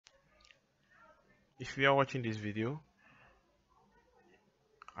If you are watching this video,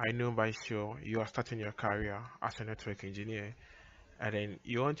 I know by sure you are starting your career as a network engineer, and then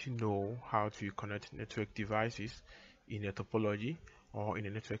you want to know how to connect network devices in a topology or in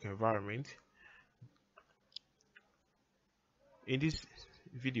a network environment. In this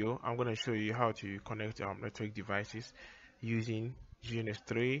video, I'm going to show you how to connect network devices using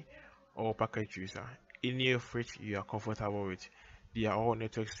Gns3 or Packet Tracer, any of which you are comfortable with. They are all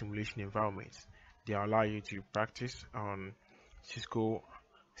network simulation environments. They allow you to practice on Cisco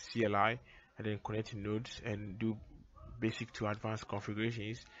CLI and then connect nodes and do basic to advanced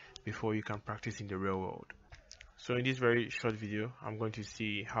configurations before you can practice in the real world. So in this very short video, we are going to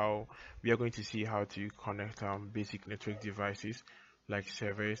see how to connect basic network devices like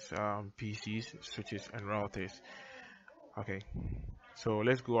servers, PCs, switches, and routers. Okay, so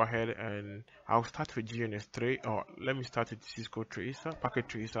let's go ahead and I'll start with Gns3, or let me start with Cisco Tracer, Packet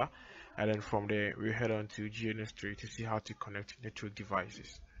Tracer, and then from there we'll head on to Gns3 to see how to connect network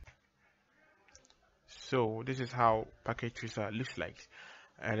devices. So this is how Packet Tracer looks like,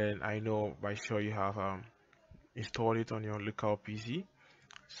 and then I know by sure you have installed it on your local PC.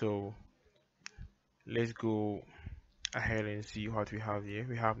 So let's go ahead and see what we have here.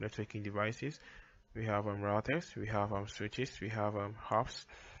 We have networking devices, we have routers, we have switches, we have hubs.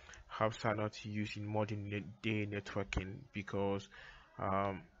 Hubs are not used in modern day networking because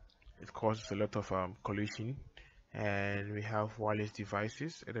it causes a lot of collision. And we have wireless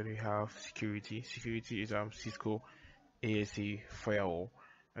devices, and then we have security. Security is Cisco ASA firewall,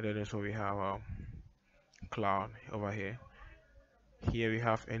 and then also we have cloud over here. Here we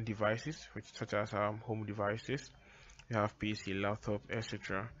have end devices, which such as home devices. We have PC, laptop,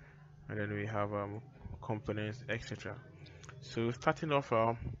 etc. And then we have components, etc. So starting off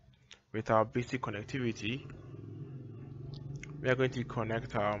with our basic connectivity, we are going to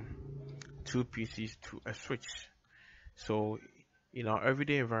connect two PCs to a switch. So in our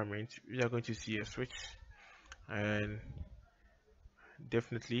everyday environment, we are going to see a switch, and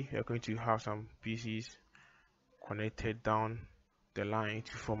definitely we are going to have some PCs connected down the line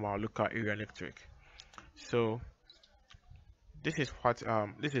to form our local area network. So this is what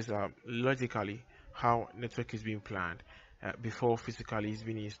logically how network is being planned before physically is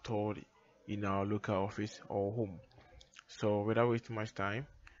being installed in our local office or home. So without wasting much time,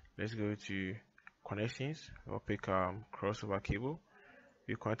 let's go to connections. We'll pick crossover cable.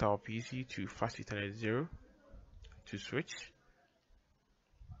 We connect our PC to fast Ethernet 0 to switch.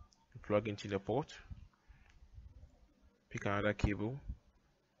 We plug into the port. Pick another cable.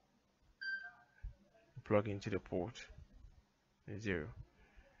 Plug into the port 0.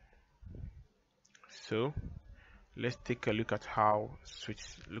 So let's take a look at how switch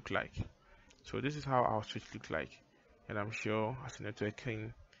look like. So this is how our switch look like, and I'm sure as a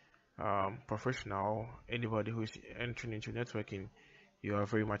networking professional, anybody who is entering into networking, you are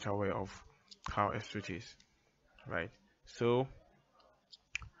very much aware of how a switch is, right? So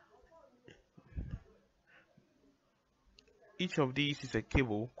each of these is a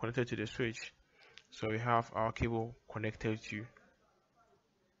cable connected to the switch. So we have our cable connected to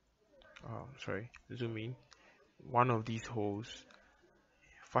zoom in. One of these holes,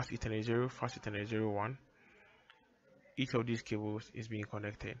 fast Ethernet 0, fast Ethernet 01. Each of these cables is being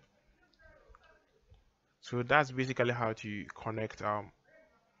connected. So that's basically how to connect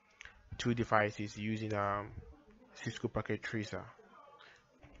two devices using Cisco Packet Tracer.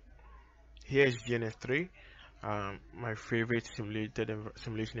 Here is Gns3, my favorite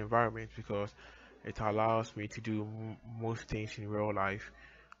simulation environment, because it allows me to do most things in real life,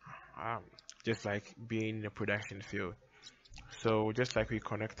 just like being in a production field. So just like we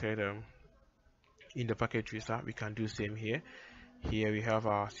connected in the Packet Tracer, we can do same here. Here we have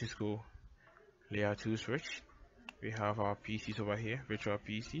our Cisco layer 2 switch. We have our PCs over here, virtual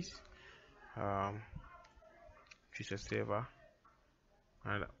PCs, Tracer server,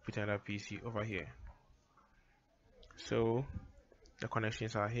 and put another PC over here. So the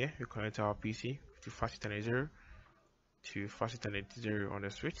connections are here. We connect our PC to fast Ethernet 0 to fast Ethernet 0 on the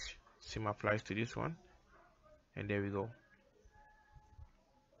switch. Same applies to this one, and there we go.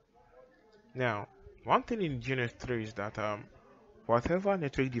 Now, one thing in Gns3 is that whatever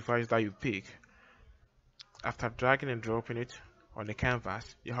network device that you pick, after dragging and dropping it on the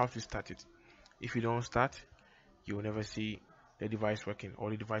canvas, you have to start it. If you don't start, you will never see the device working, or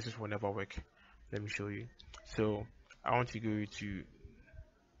the devices will never work. Let me show you. So I want to go to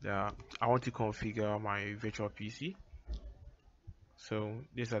I want to configure my virtual PC. So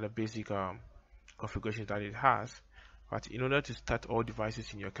these are the basic configurations that it has. But in order to start all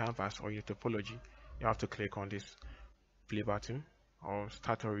devices in your canvas or your topology, you have to click on this play button or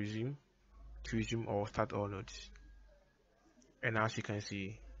start or resume. to resume or start all nodes. And as you can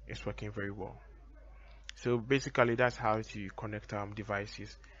see, it's working very well. So basically that's how to connect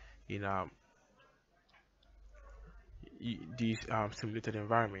devices in these simulated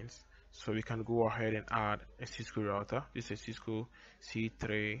environments. So we can go ahead and add a Cisco router. This is a Cisco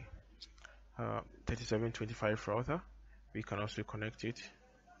C3 3725 router. We can also connect it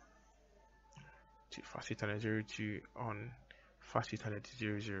to fast Ethernet 02 on fast Ethernet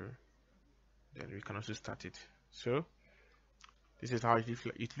 00. Then we can also start it. So this is how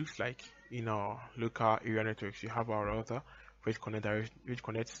it looks like in our local area networks. You have our router which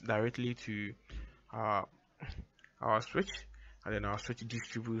connects directly to uh, our switch, and then our switch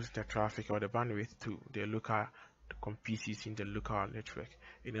distributes the traffic or the bandwidth to the local PCs in the local network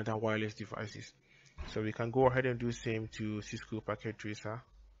in other wireless devices. So we can go ahead and do same to Cisco packet tracer.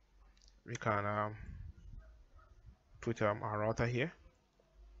 We can put our router here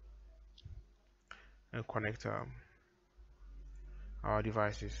and connect our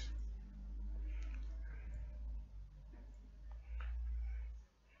devices.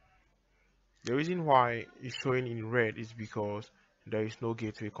 The reason why it's showing in red is because there is no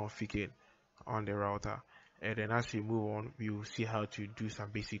gateway configured on the router, and then as we move on, we will see how to do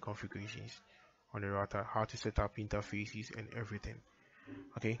some basic configurations on the router, how to set up interfaces and everything.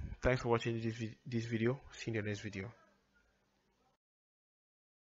 Okay, thanks for watching this video. See you in the next video.